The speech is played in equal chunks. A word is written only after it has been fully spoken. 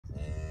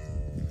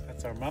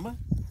That's our mama.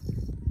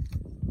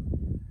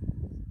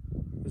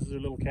 This is her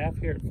little calf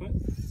here at foot.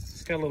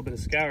 It's got a little bit of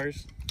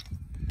Scours.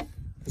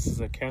 This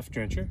is a calf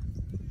drencher.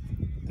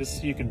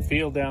 This you can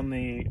feel down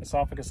the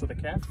esophagus of the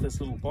calf, this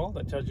little ball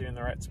that tells you in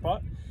the right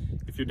spot.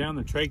 If you're down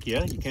the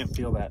trachea, you can't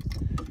feel that.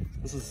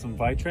 This is some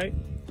vitrate.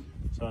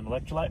 So an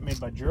electrolyte made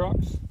by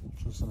Durox,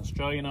 which is an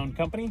Australian-owned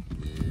company,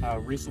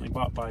 recently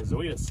bought by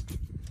Zoetis.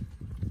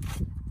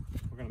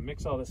 We're gonna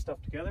mix all this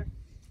stuff together.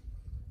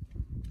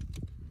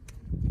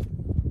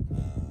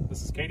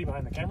 This is Katie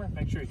behind the camera.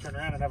 Make sure you turn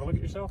around and have a look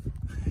at yourself.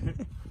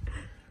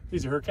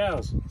 These are her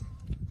cows.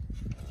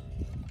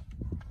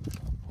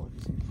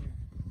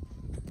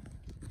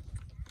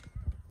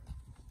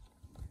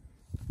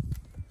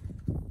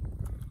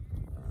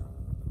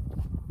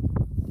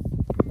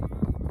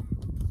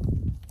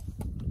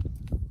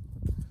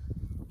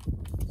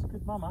 It's a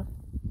good mama.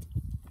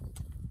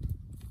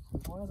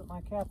 Why isn't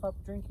my calf up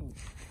drinking?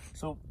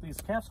 So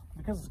these calves,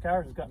 because the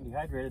Scours has gotten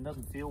dehydrated,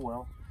 doesn't feel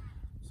well.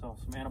 So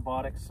some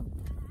antibiotics, some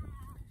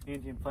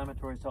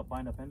anti-inflammatories to help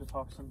bind up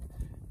endotoxin,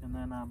 and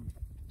then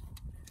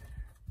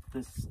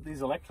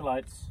these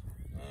electrolytes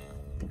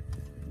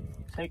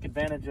take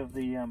advantage of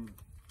the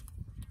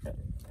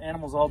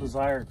animals all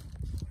desire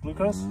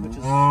glucose, which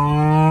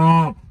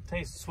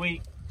tastes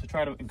sweet, to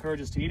try to encourage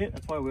us to eat it.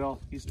 That's why we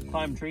all used to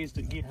climb trees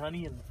to eat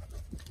honey and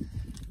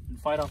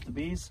fight off the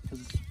bees,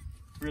 because it's a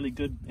really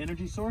good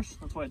energy source.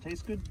 That's why it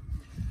tastes good.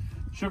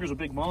 Sugar's a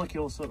big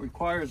molecule, so it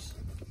requires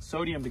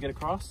sodium to get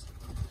across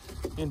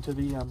into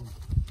the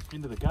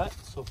gut.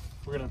 So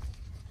what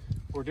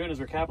we're doing is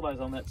we're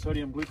capitalizing on that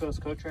sodium glucose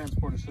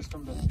co-transporter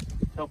system to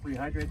help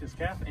rehydrate this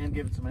calf and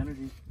give it some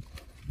energy.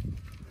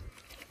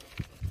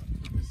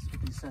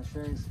 These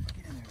sachets,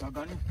 get in there,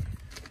 doggone you.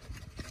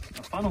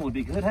 A funnel would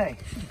be good, hey?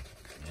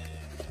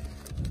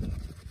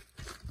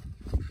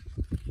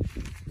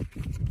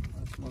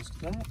 That's most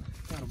of that.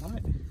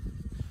 Dynamite.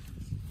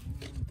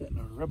 Put that in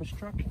our rubbish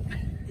truck.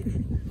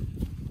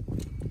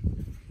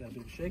 Gotta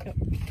do a shake up.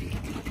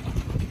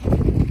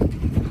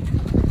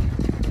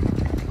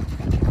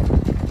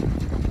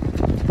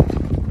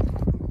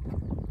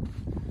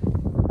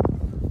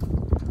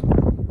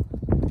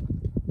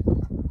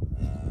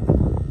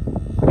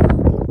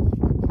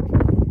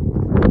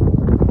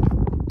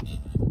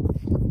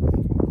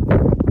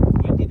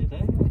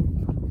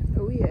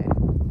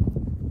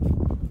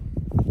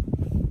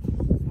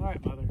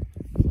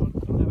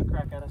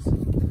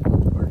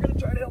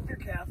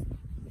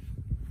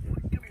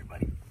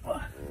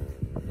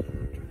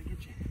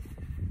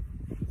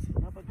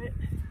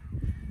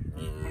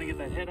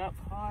 That head up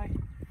high.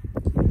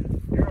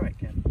 You're all right,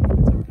 Ken.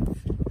 It's all right.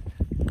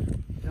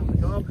 Down the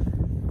gob.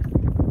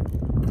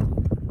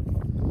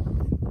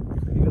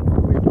 There you go.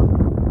 Where you going?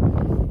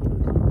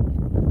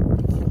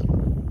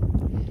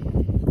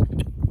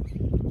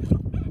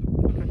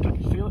 I can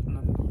feel it in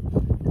the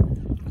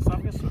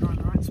esophagus, so we're in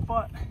the right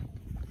spot.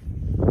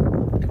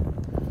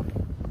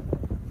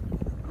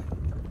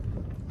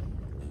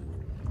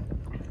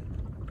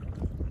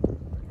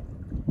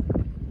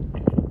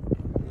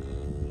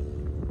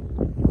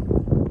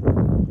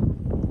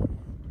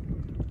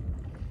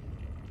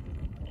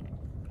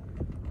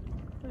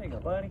 There you go,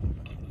 buddy.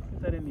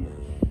 Get that into you.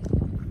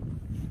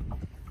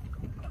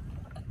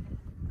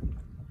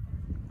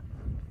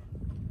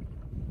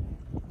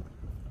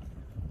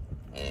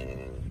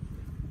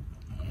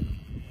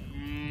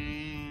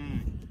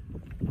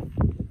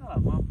 Hello,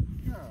 Mom.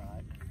 You're all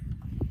right.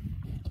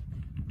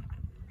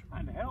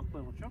 Trying to help,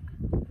 little chook.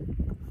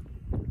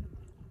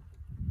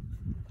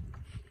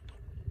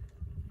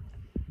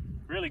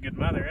 Really good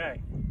mother, eh?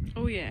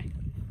 Oh, yeah.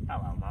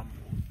 Hello, Mom.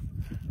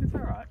 It's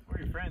all right.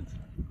 We're your friends.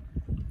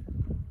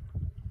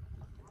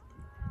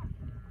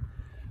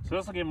 So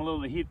this will give him a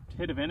little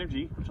hit of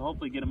energy, which will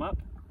hopefully get him up,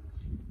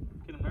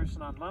 get him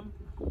nursing on Mum.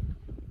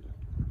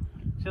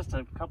 Just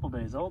a couple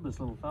days old, this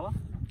little fella.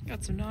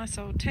 Got some nice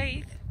old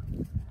teeth.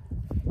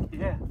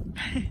 Yeah,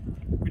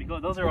 pretty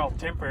good. Those are all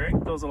temporary.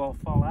 Those will all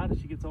fall out as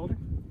she gets older.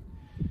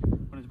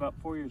 When he's about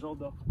 4 years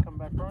old, they'll come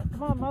back on.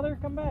 Come on, Mother,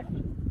 come back.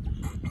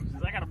 She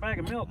says, I got a bag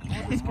of milk.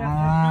 What this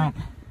cat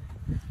drink?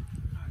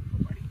 All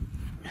right, buddy.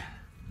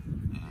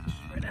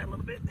 Spread out a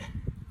little bit.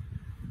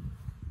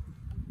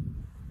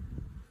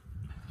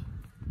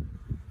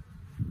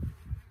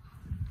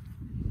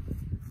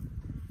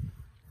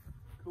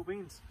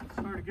 Beans.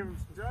 Started giving him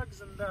some jugs,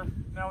 and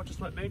now we'll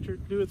just let nature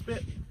do its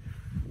bit.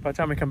 By the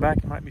time we come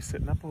back, he might be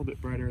sitting up a little bit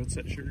brighter as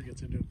that sugar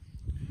gets into him.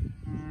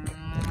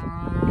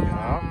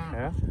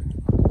 Yeah.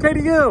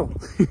 Katie, go!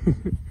 See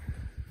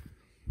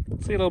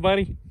you, little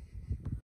buddy.